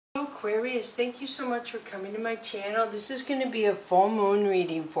Aquarius, thank you so much for coming to my channel. This is going to be a full moon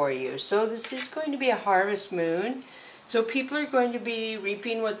reading for you. So this is going to be a harvest moon. So people are going to be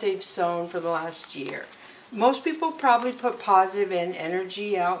reaping what they've sown for the last year. Most people probably put positive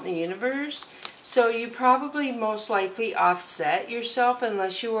energy out in the universe. So you probably most likely offset yourself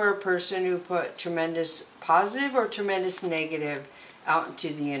unless you were a person who put tremendous positive or tremendous negative out into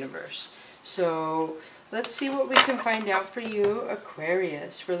the universe. So let's see what we can find out for you,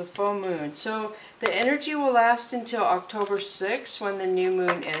 Aquarius, for the full moon. So the energy will last until October 6th when the new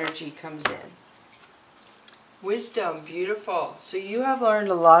moon energy comes in. Wisdom, beautiful. So you have learned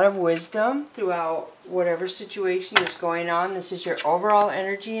a lot of wisdom throughout whatever situation is going on. This is your overall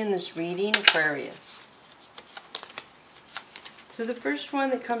energy in this reading, Aquarius. So the first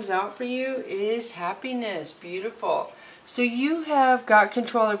one that comes out for you is happiness, beautiful. So you have got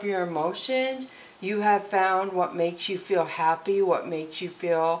control of your emotions. You have found what makes you feel happy, what makes you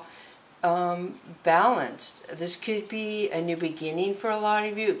feel balanced. This could be a new beginning for a lot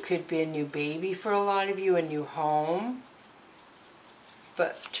of you. It could be a new baby for a lot of you, a new home.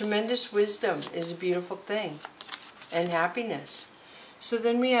 But tremendous wisdom is a beautiful thing. And happiness. So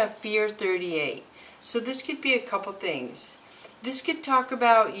then we have fear 38. So this could be a couple things. This could talk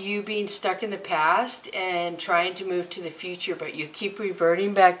about you being stuck in the past and trying to move to the future, but you keep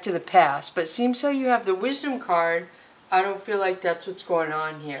reverting back to the past. But it seems how you have the wisdom card, I don't feel like that's what's going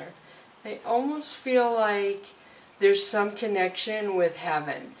on here. I almost feel like there's some connection with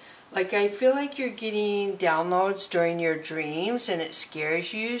heaven. Like I feel like you're getting downloads during your dreams and it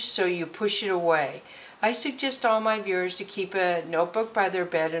scares you, so you push it away. I suggest all my viewers to keep a notebook by their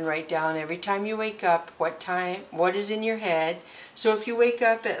bed and write down every time you wake up what is in your head. So if you wake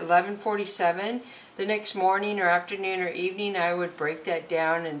up at 11:47, the next morning or afternoon or evening, I would break that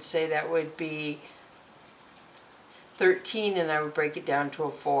down and say that would be 13, and I would break it down to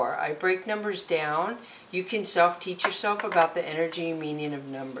a 4. I break numbers down. You can self-teach yourself about the energy and meaning of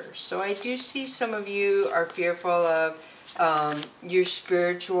numbers. So I do see some of you are fearful of your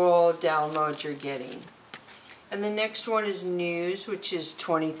spiritual downloads you're getting. And the next one is news, which is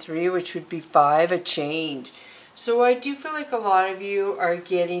 23, which would be 5, a change. So I do feel like a lot of you are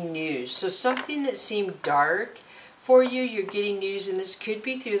getting news. So something that seemed dark for you, you're getting news, and this could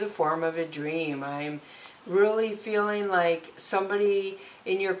be through the form of a dream. I'm really feeling like somebody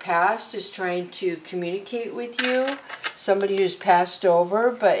in your past is trying to communicate with you, somebody who's passed over,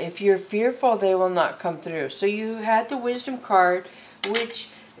 but if you're fearful, they will not come through. So you had the wisdom card, which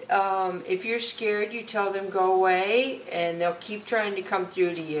if you're scared, you tell them go away, and they'll keep trying to come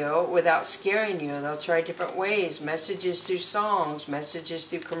through to you without scaring you. They'll try different ways, messages through songs, messages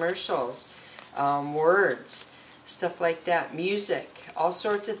through commercials, words, stuff like that, music, all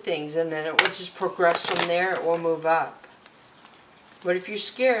sorts of things, and then it will just progress from there. It will move up. But if you're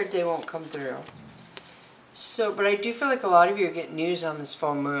scared, they won't come through. So, but I do feel like a lot of you are getting news on this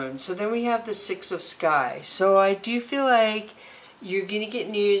full moon. So then we have the 6 of Sky. So I do feel like you're going to get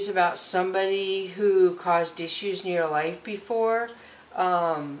news about somebody who caused issues in your life before.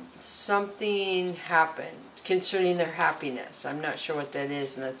 Something happened concerning their happiness. I'm not sure what that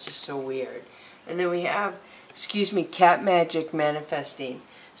is, and that's just so weird. And then we have, excuse me, cat magic manifesting.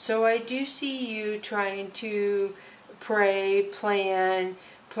 So I do see you trying to pray, plan,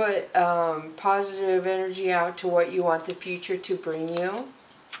 put positive energy out to what you want the future to bring you.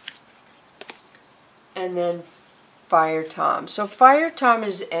 And then Fire Tom. So Fire Tom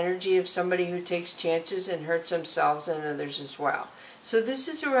is energy of somebody who takes chances and hurts themselves and others as well. So this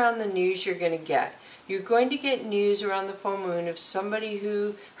is around the news you're going to get. You're going to get news around the full moon of somebody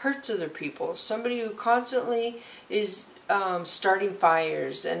who hurts other people, somebody who constantly is starting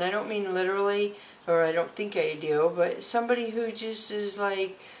fires. And I don't mean literally, or I don't think I do, but somebody who just is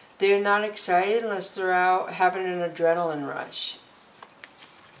like, they're not excited unless they're out having an adrenaline rush.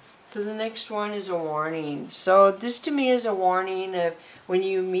 So the next one is a warning. So this to me is a warning of when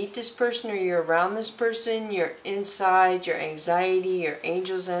you meet this person or you're around this person, your inside, your anxiety, your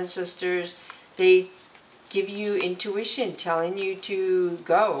angels, ancestors, they give you intuition telling you to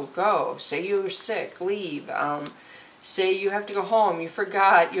go. Say you're sick, leave. Say you have to go home, you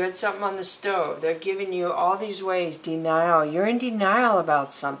forgot, you had something on the stove. They're giving you all these ways, denial. You're in denial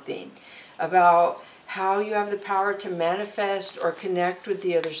about something, about how you have the power to manifest or connect with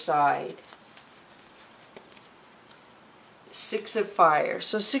the other side. 6 of Fire.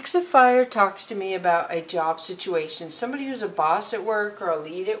 So 6 of Fire talks to me about a job situation. Somebody who's a boss at work or a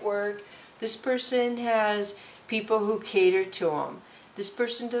lead at work. This person has people who cater to them. This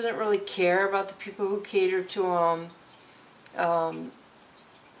person doesn't really care about the people who cater to them.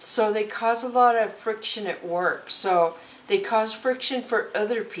 So they cause a lot of friction at work. So they cause friction for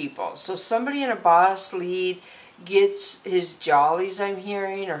other people. So somebody in a boss lead gets his jollies, I'm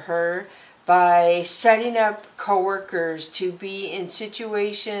hearing, or her, by setting up coworkers to be in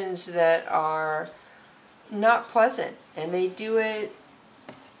situations that are not pleasant. And they do it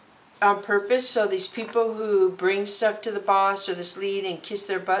on purpose. So these people who bring stuff to the boss or this lead and kiss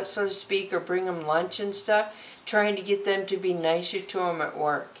their butt, so to speak, or bring them lunch and stuff, trying to get them to be nicer to them at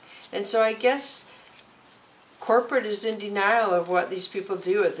work. And so I guess corporate is in denial of what these people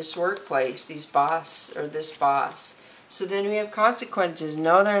do at this workplace, these boss or this boss. So then we have consequences.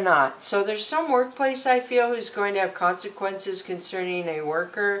 No, they're not. So there's some workplace, I feel, who's going to have consequences concerning a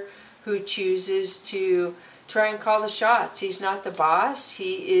worker who chooses to try and call the shots. He's not the boss.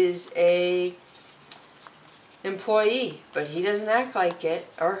 He is a employee, but he doesn't act like it,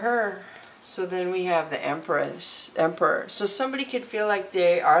 or her. So then we have the emperor. So somebody could feel like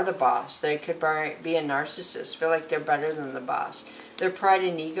they are the boss. They could be a narcissist, feel like they're better than the boss. Their pride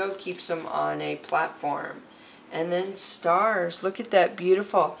and ego keeps them on a platform. And then stars. Look at that,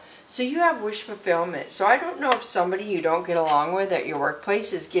 beautiful. So you have wish fulfillment. So I don't know if somebody you don't get along with at your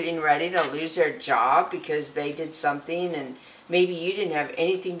workplace is getting ready to lose their job because they did something and maybe you didn't have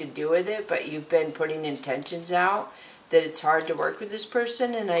anything to do with it, but you've been putting intentions out that it's hard to work with this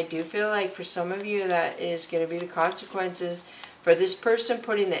person. And I do feel like for some of you that is going to be the consequences for this person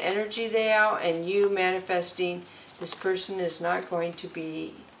putting the energy they out and you manifesting this person is not going to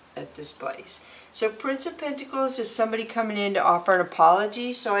be at this place. So Prince of Pentacles is somebody coming in to offer an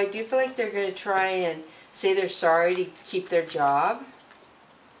apology. So I do feel like they're going to try and say they're sorry to keep their job.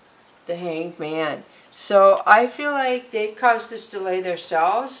 The Hanged Man. So I feel like they've caused this delay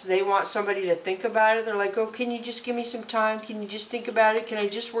themselves. They want somebody to think about it. They're like, oh, can you just give me some time? Can you just think about it? Can I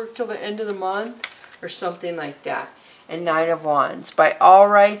just work till the end of the month? Or something like that. And Nine of Wands. By all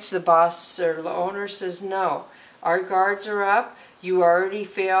rights, the boss or the owner says, no. Our guards are up. You already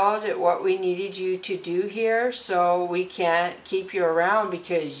failed at what we needed you to do here, so we can't keep you around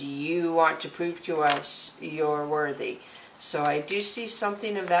because you want to prove to us you're worthy. So I do see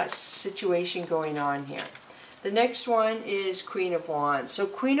something of that situation going on here. The next one is Queen of Wands. So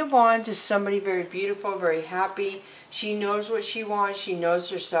Queen of Wands is somebody very beautiful, very happy. She knows what she wants. She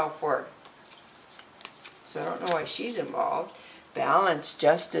knows her self-worth. So I don't know why she's involved. Balance,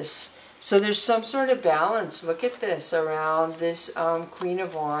 justice. So there's some sort of balance, look at this, around this Queen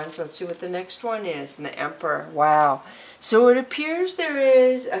of Wands. Let's see what the next one is, and the Emperor. Wow. So it appears there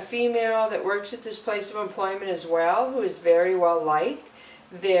is a female that works at this place of employment as well, who is very well liked,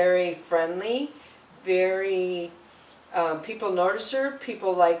 very friendly, very, people notice her,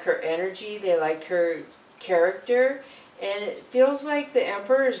 people like her energy, they like her character, and it feels like the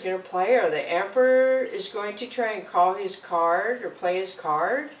Emperor is going to play her. The Emperor is going to try and call his card, or play his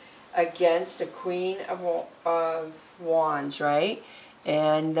card, against a Queen of Wands, right?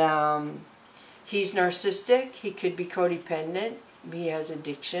 And he's narcissistic. He could be codependent. He has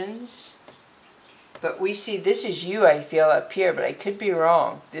addictions. But we see, this is you, I feel, up here, but I could be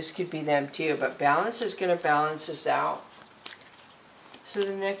wrong. This could be them too. But balance is going to balance us out. So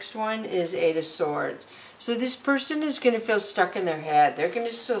the next one is Eight of Swords. So this person is going to feel stuck in their head. They're going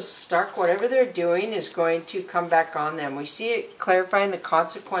to feel stuck. Whatever they're doing is going to come back on them. We see it clarifying the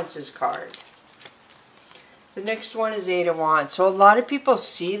consequences card. The next one is Eight of Wands. So a lot of people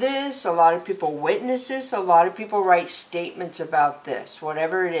see this. A lot of people witness this. A lot of people write statements about this,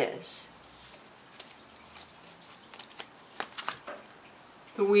 whatever it is.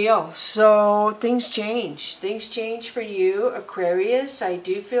 The Wheel. So things change. Things change for you, Aquarius. I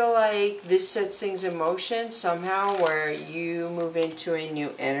do feel like this sets things in motion somehow where you move into a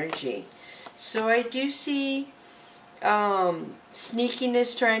new energy. So I do see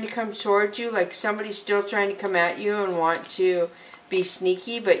sneakiness trying to come towards you, like somebody's still trying to come at you and want to be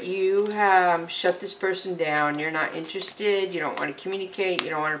sneaky, but you have shut this person down. You're not interested. You don't want to communicate. You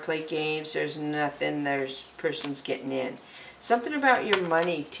don't want to play games. There's nothing. There's person's getting in. Something about your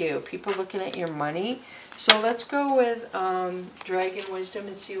money, too. People looking at your money. So let's go with Dragon Wisdom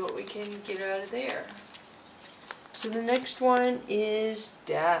and see what we can get out of there. So the next one is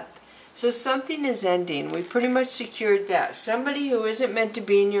Death. So something is ending. We pretty much secured that. Somebody who isn't meant to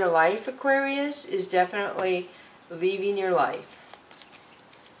be in your life, Aquarius, is definitely leaving your life.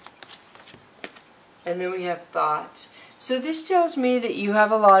 And then we have Thoughts. So this tells me that you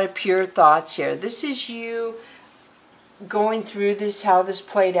have a lot of pure thoughts here. This is you going through this, how this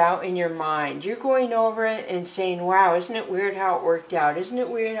played out in your mind. You're going over it and saying, wow, isn't it weird how it worked out? Isn't it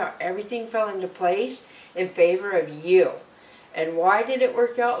weird how everything fell into place in favor of you? And why did it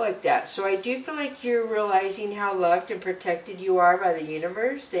work out like that? So I do feel like you're realizing how loved and protected you are by the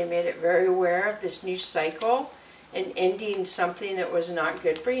universe. They made it very aware of this new cycle and ending something that was not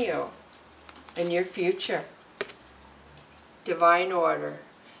good for you in your future. Divine order.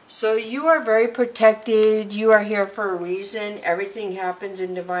 So you are very protected. You are here for a reason. Everything happens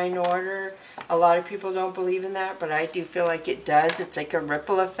in divine order. A lot of people don't believe in that, but I do feel like it does. It's like a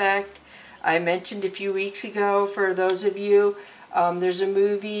ripple effect. I mentioned a few weeks ago, for those of you, there's a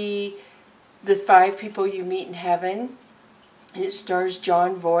movie, The 5 People You Meet in Heaven. It stars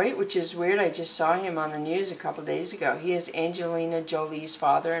John Voight, which is weird. I just saw him on the news a couple days ago. He is Angelina Jolie's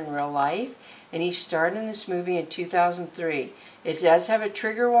father in real life, and he starred in this movie in 2003. It does have a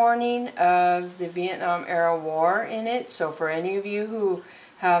trigger warning of the Vietnam era war in it, so for any of you who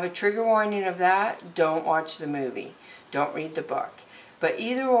have a trigger warning of that, don't watch the movie. Don't read the book. But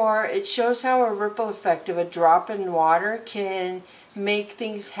either or, it shows how a ripple effect of a drop in water can make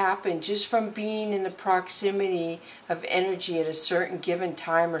things happen just from being in the proximity of energy at a certain given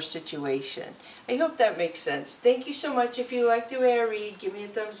time or situation. I hope that makes sense. Thank you so much. If you like the way I read, give me a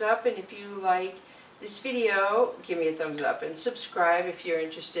thumbs up, and if you like this video, give me a thumbs up, and subscribe if you're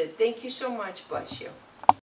interested. Thank you so much. Bless you.